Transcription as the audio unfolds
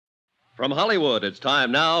From Hollywood, it's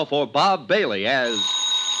time now for Bob Bailey as...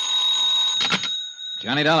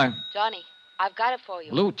 Johnny Dollar. Johnny, I've got it for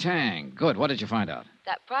you. Lou Tang. Good. What did you find out?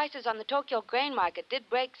 That prices on the Tokyo grain market did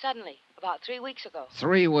break suddenly, about 3 weeks ago.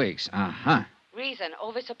 3 weeks. Uh-huh. Reason,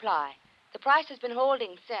 oversupply. The price has been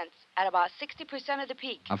holding since, at about 60% of the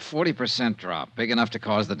peak. A 40% drop, big enough to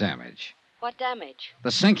cause the damage. What damage?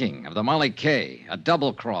 The sinking of the Molly K, a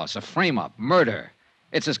double cross, a frame-up, murder.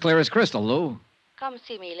 It's as clear as crystal, Lou. Come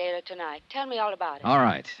see me later tonight. Tell me all about it. All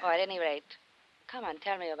right. Or at any rate, come on,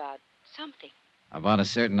 tell me about something. About a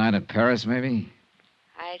certain night in Paris, maybe?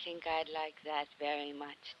 I think I'd like that very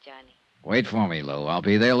much, Johnny. Wait for me, Lou. I'll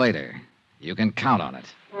be there later. You can count on it.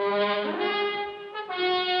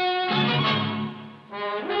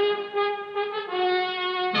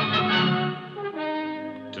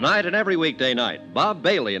 Tonight and every weekday night, Bob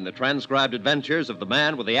Bailey in the transcribed adventures of the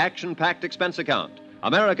man with the action-packed expense account,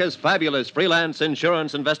 America's fabulous freelance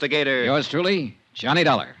insurance investigator. Yours truly, Johnny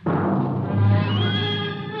Dollar.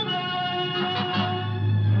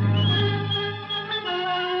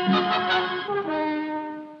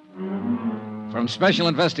 From Special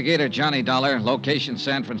Investigator Johnny Dollar, location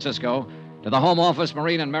San Francisco, to the Home Office,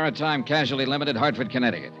 Marine and Maritime Casualty Limited, Hartford,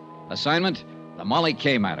 Connecticut. Assignment, the Molly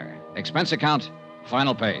K matter. Expense account,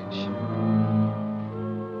 final page.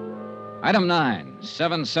 Item 9,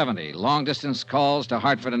 770, long-distance calls to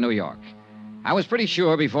Hartford and New York. I was pretty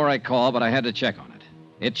sure before I called, but I had to check on it.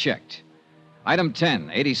 It checked. Item 10,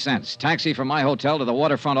 80 cents, taxi from my hotel to the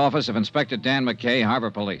waterfront office of Inspector Dan McKay, Harbor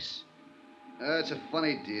Police. It's a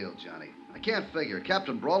funny deal, Johnny. I can't figure.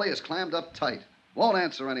 Captain Brawley is clammed up tight. Won't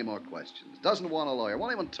answer any more questions. Doesn't want a lawyer.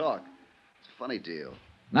 Won't even talk. It's a funny deal.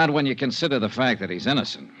 Not when you consider the fact that he's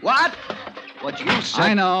innocent. What? What you said?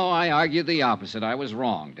 I know. I argued the opposite. I was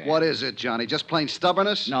wrong, Dan. What is it, Johnny? Just plain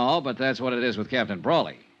stubbornness? No, but that's what it is with Captain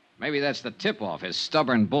Brawley. Maybe that's the tip-off, his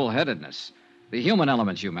stubborn bullheadedness. The human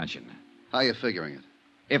elements you mentioned. How are you figuring it?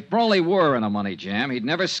 If Brawley were in a money jam, he'd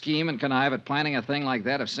never scheme and connive at planning a thing like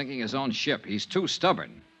that of sinking his own ship. He's too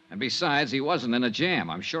stubborn. And besides, he wasn't in a jam,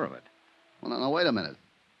 I'm sure of it. Well, no, wait a minute.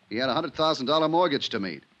 He had a $100,000 mortgage to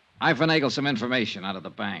meet. I finagled some information out of the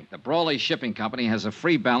bank. The Brawley Shipping Company has a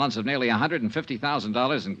free balance of nearly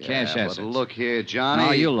 $150,000 in cash assets. But look here, Johnny.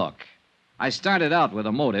 No, you look. I started out with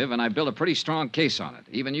a motive, and I built a pretty strong case on it.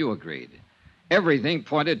 Even you agreed. Everything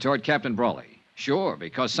pointed toward Captain Brawley. Sure,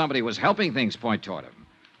 because somebody was helping things point toward him.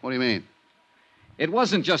 What do you mean? It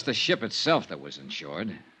wasn't just the ship itself that was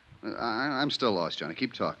insured. I'm still lost, Johnny.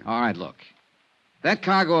 Keep talking. All right, look. That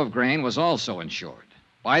cargo of grain was also insured.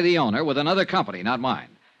 By the owner with another company, not mine.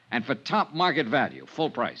 And for top market value, full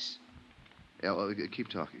price. Yeah, well, keep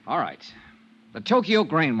talking. All right. The Tokyo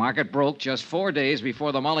grain market broke just 4 days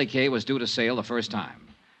before the Molly K was due to sail the first time.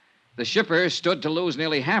 The shipper stood to lose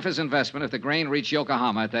nearly half his investment if the grain reached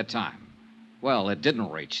Yokohama at that time. Well, it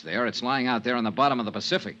didn't reach there. It's lying out there on the bottom of the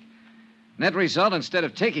Pacific. Net result, instead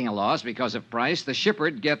of taking a loss because of price, the shipper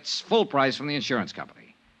gets full price from the insurance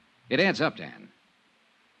company. It adds up, Dan.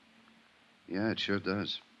 Yeah, it sure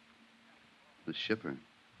does. The shipper.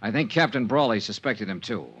 I think Captain Brawley suspected him,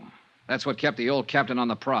 too. That's what kept the old captain on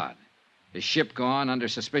the prod. His ship gone, under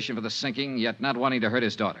suspicion for the sinking, yet not wanting to hurt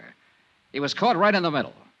his daughter. He was caught right in the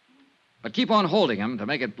middle. But keep on holding him to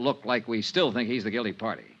make it look like we still think he's the guilty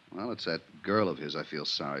party. Well, it's that girl of his I feel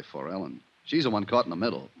sorry for, Ellen. She's the one caught in the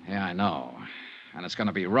middle. Yeah, I know. And it's going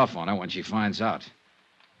to be rough on her when she finds out.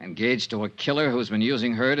 Engaged to a killer who's been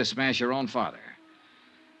using her to smash her own father.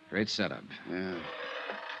 Great setup. Yeah.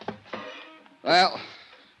 Well,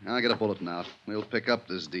 I'll get a bulletin out. We'll pick up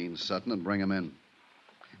this Dean Sutton and bring him in.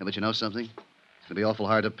 Yeah, but you know something? It's going to be awful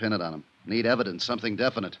hard to pin it on him. Need evidence, something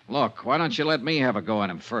definite. Look, why don't you let me have a go at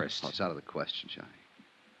him first? Oh, it's out of the question, Johnny.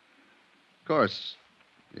 Of course,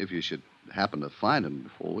 if you should happen to find him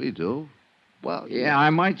before we do, well... Yeah, I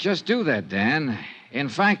might just do that, Dan. In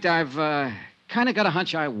fact, I've kind of got a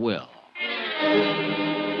hunch I will.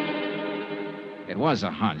 It was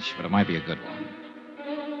a hunch, but it might be a good one.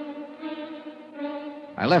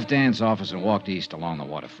 I left Dan's office and walked east along the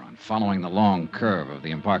waterfront, following the long curve of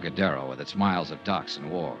the Embarcadero with its miles of docks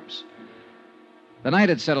and wharves. The night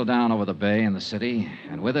had settled down over the bay and the city,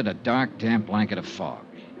 and with it a dark, damp blanket of fog,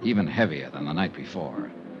 even heavier than the night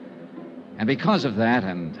before. And because of that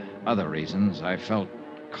and other reasons, I felt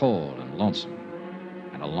cold and lonesome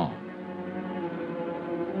and alone.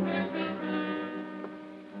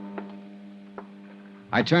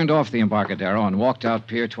 I turned off the Embarcadero and walked out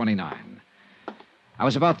Pier 29. I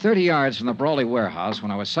was about 30 yards from the Brawley warehouse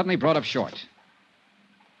when I was suddenly brought up short.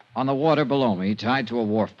 On the water below me, tied to a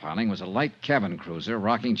wharf piling, was a light cabin cruiser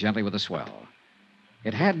rocking gently with a swell.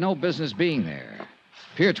 It had no business being there.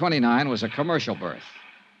 Pier 29 was a commercial berth.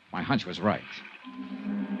 My hunch was right.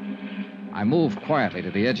 I moved quietly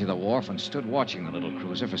to the edge of the wharf and stood watching the little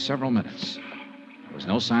cruiser for several minutes. There was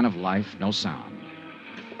no sign of life, no sound.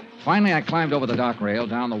 Finally, I climbed over the dock rail,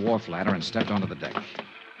 down the wharf ladder, and stepped onto the deck.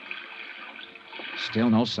 Still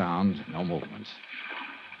no sound, no movement.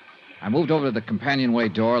 I moved over to the companionway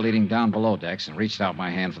door leading down below decks and reached out my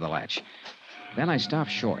hand for the latch. Then I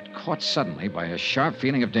stopped short, caught suddenly by a sharp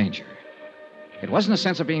feeling of danger. It wasn't a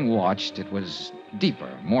sense of being watched. It was deeper,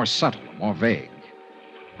 more subtle, more vague.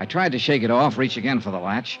 I tried to shake it off, reach again for the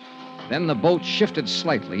latch. Then the boat shifted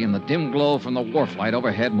slightly, and the dim glow from the wharf light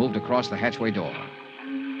overhead moved across the hatchway door.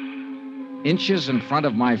 Inches in front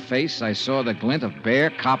of my face, I saw the glint of bare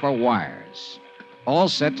copper wires, all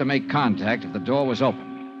set to make contact if the door was open.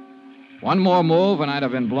 One more move, and I'd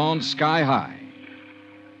have been blown sky high.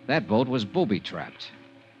 That boat was booby-trapped.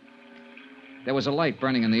 There was a light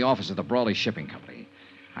burning in the office of the Brawley Shipping Company.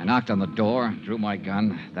 I knocked on the door, drew my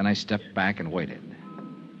gun, then I stepped back and waited.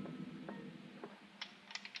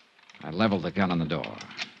 I leveled the gun on the door.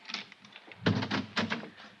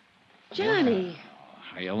 Johnny.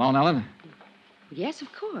 Are you alone, Ellen? Yes,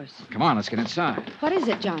 of course. Come on, let's get inside. What is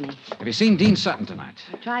it, Johnny? Have you seen Dean Sutton tonight?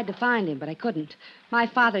 I tried to find him, but I couldn't. My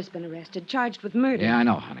father's been arrested, charged with murder. Yeah, I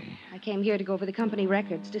know, honey. I came here to go over the company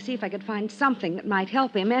records to see if I could find something that might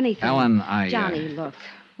help him, anything. Ellen, Johnny, look.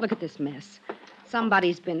 Look at this mess.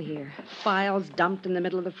 Somebody's been here. Files dumped in the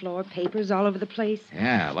middle of the floor, papers all over the place.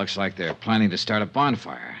 Yeah, looks like they're planning to start a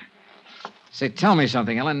bonfire. Say, tell me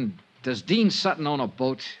something, Ellen. Does Dean Sutton own a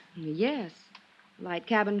boat? Yes. Light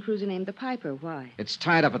cabin cruiser named the Piper. Why? It's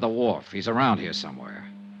tied up at the wharf. He's around here somewhere.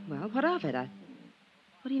 Well, what of it? What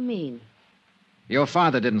do you mean? Your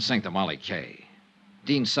father didn't sink the Molly K.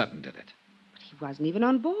 Dean Sutton did it. But he wasn't even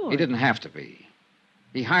on board. He didn't have to be.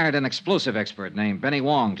 He hired an explosive expert named Benny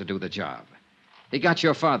Wong to do the job. He got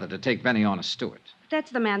your father to take Benny on as steward.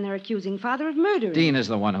 That's the man they're accusing father of murdering. Dean is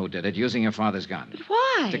the one who did it, using your father's gun. But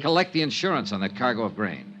why? To collect the insurance on that cargo of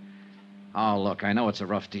grain. Oh, look, I know it's a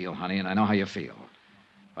rough deal, honey, and I know how you feel.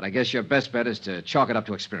 But I guess your best bet is to chalk it up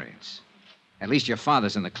to experience. At least your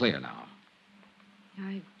father's in the clear now.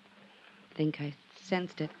 I think I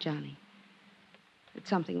sensed it, Johnny. That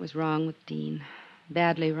something was wrong with Dean.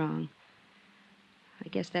 Badly wrong. I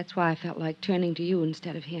guess that's why I felt like turning to you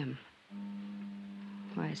instead of him.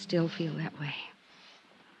 Why I still feel that way.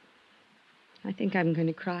 I think I'm going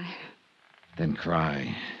to cry. Then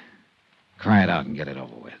cry. Cry it out and get it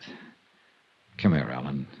over with. Come here,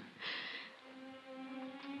 Ellen.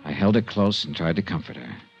 I held her close and tried to comfort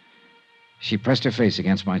her. She pressed her face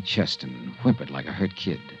against my chest and whimpered like a hurt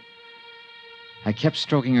kid. I kept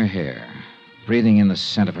stroking her hair, breathing in the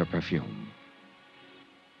scent of her perfume.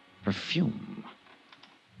 Perfume.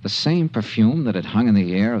 The same perfume that had hung in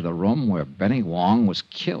the air of the room where Benny Wong was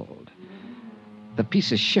killed. The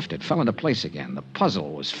pieces shifted, fell into place again. The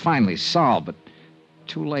puzzle was finally solved, but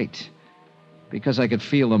too late. Because I could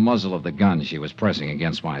feel the muzzle of the gun she was pressing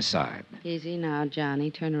against my side. Easy now, Johnny.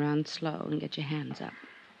 Turn around slow and get your hands up.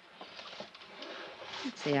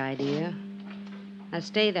 That's the idea. Now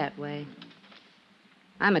stay that way.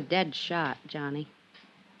 I'm a dead shot, Johnny.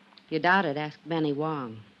 If you doubt it, ask Benny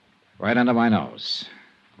Wong. Right under my nose.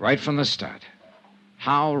 Right from the start.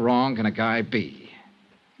 How wrong can a guy be?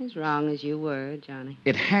 As wrong as you were, Johnny.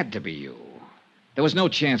 It had to be you. There was no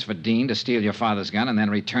chance for Dean to steal your father's gun and then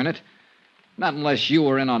return it. Not unless you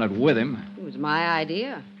were in on it with him. It was my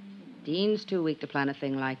idea. Dean's too weak to plan a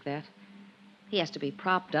thing like that. He has to be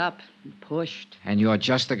propped up and pushed. And you're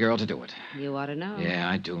just the girl to do it. You ought to know. Yeah,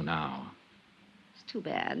 I do now. It's too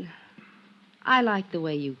bad. I like the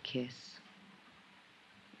way you kiss.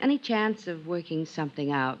 Any chance of working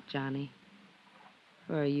something out, Johnny?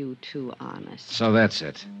 Or are you too honest? So that's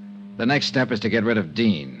it. The next step is to get rid of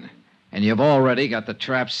Dean. And you've already got the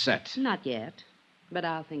trap set. Not yet, but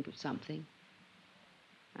I'll think of something.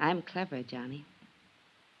 I'm clever, Johnny.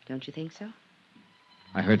 Don't you think so?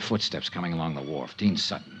 I heard footsteps coming along the wharf. Dean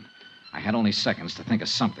Sutton. I had only seconds to think of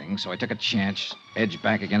something, so I took a chance, edged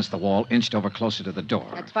back against the wall, inched over closer to the door.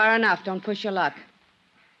 That's far enough. Don't push your luck.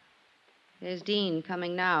 There's Dean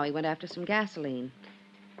coming now. He went after some gasoline.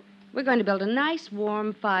 We're going to build a nice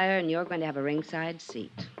warm fire, and you're going to have a ringside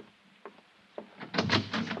seat.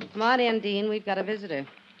 Come on in, Dean. We've got a visitor.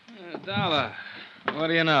 Dollar. What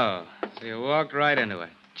do you know? So you walked right into it.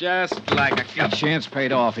 Just like a The gun. chance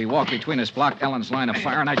paid off. He walked between us, blocked Ellen's line of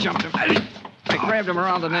fire, and I jumped him. I grabbed him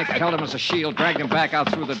around the neck, held him as a shield, dragged him back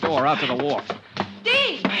out through the door, out to the wharf.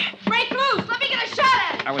 Dean! Break loose! Let me get a shot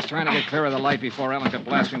at it! I was trying to get clear of the light before Ellen could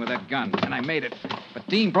blast me with that gun, and I made it. But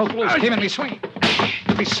Dean broke loose, came at me swinging.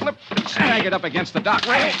 He slipped and staggered up against the dock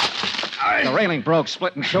rail. The railing broke,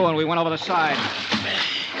 split in two, and we went over the side.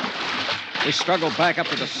 We struggled back up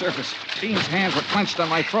to the surface. Dean's hands were clenched on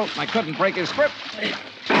my throat, and I couldn't break his grip.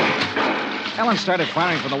 Ellen started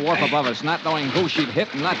firing from the wharf above us, not knowing who she'd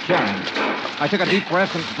hit and not caring. I took a deep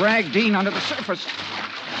breath and dragged Dean under the surface.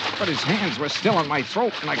 But his hands were still on my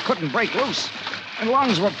throat, and I couldn't break loose. My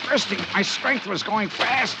lungs were bursting. My strength was going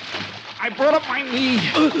fast. I brought up my knee.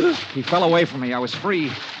 He fell away from me. I was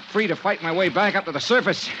free to fight my way back up to the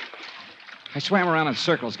surface. I swam around in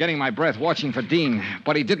circles, getting my breath, watching for Dean,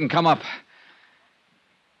 but he didn't come up.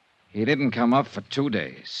 He didn't come up for 2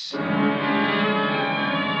 days.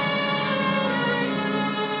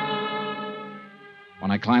 When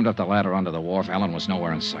I climbed up the ladder onto the wharf, Ellen was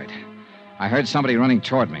nowhere in sight. I heard somebody running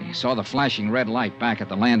toward me, saw the flashing red light back at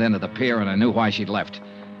the land end of the pier, and I knew why she'd left.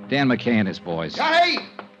 Dan McKay and his boys. Johnny!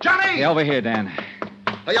 Johnny! Hey, over here, Dan.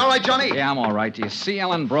 Are you all right, Johnny? Yeah, I'm all right. Do you see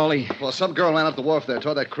Ellen Brawley? Well, some girl ran up the wharf there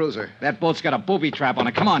toward that cruiser. That boat's got a booby trap on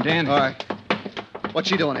it. Come on, Dan. All right. What's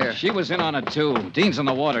she doing here? She was in on it, too. Dean's in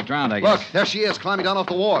the water, drowned, I guess. Look, there she is, climbing down off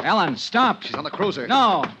the wharf. Ellen, stop. She's on the cruiser.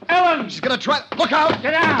 No. Ellen! She's gonna try... Look out!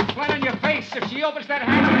 Get down! Flat on your face. If she opens that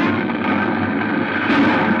hatch...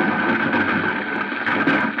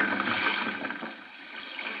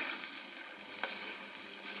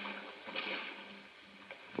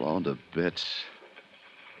 Blown to bits.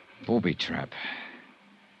 Booby trap.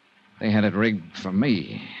 They had it rigged for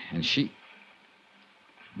me, and she...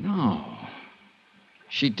 No.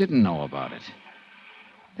 She didn't know about it.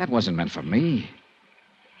 That wasn't meant for me.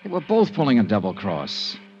 They were both pulling a double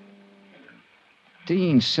cross.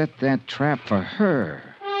 Dean set that trap for her.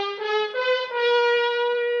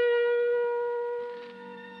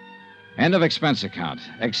 End of expense account,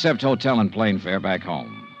 except hotel and plane fare back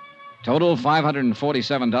home. Total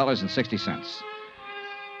 $547.60.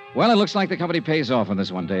 Well, it looks like the company pays off on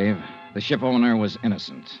this one, Dave. The ship owner was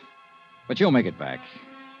innocent. But you'll make it back.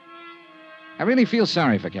 I really feel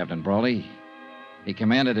sorry for Captain Brawley. He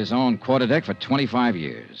commanded his own quarterdeck for 25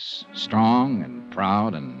 years. Strong and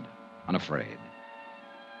proud and unafraid.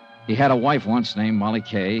 He had a wife once named Molly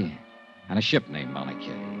Kay, and a ship named Molly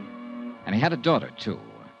Kay. And he had a daughter, too.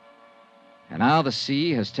 And now the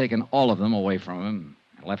sea has taken all of them away from him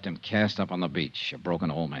and left him cast up on the beach, a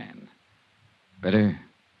broken old man. Bitter,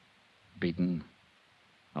 beaten,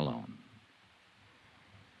 alone.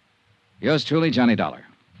 Yours truly, Johnny Dollar.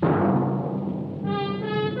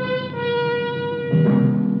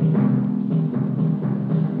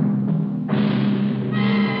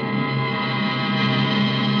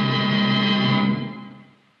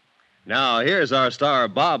 Now, here's our star,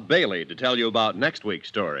 Bob Bailey, to tell you about next week's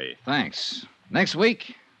story. Thanks. Next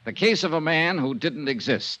week, the case of a man who didn't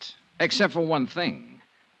exist, except for one thing.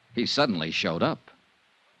 He suddenly showed up.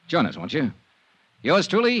 Join us, won't you? Yours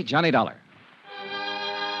truly, Johnny Dollar.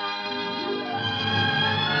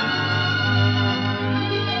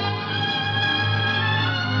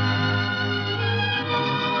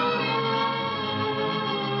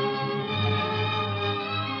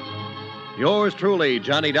 Yours truly,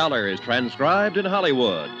 Johnny Dollar, is transcribed in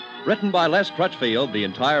Hollywood. Written by Les Crutchfield, the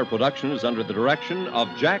entire production is under the direction of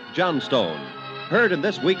Jack Johnstone. Heard in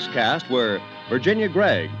this week's cast were Virginia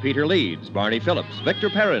Gregg, Peter Leeds, Barney Phillips, Victor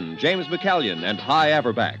Perrin, James McCallion, and Hy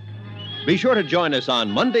Averback. Be sure to join us on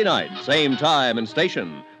Monday night, same time and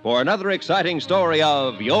station, for another exciting story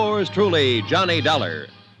of Yours truly, Johnny Dollar.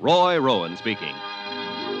 Roy Rowan speaking.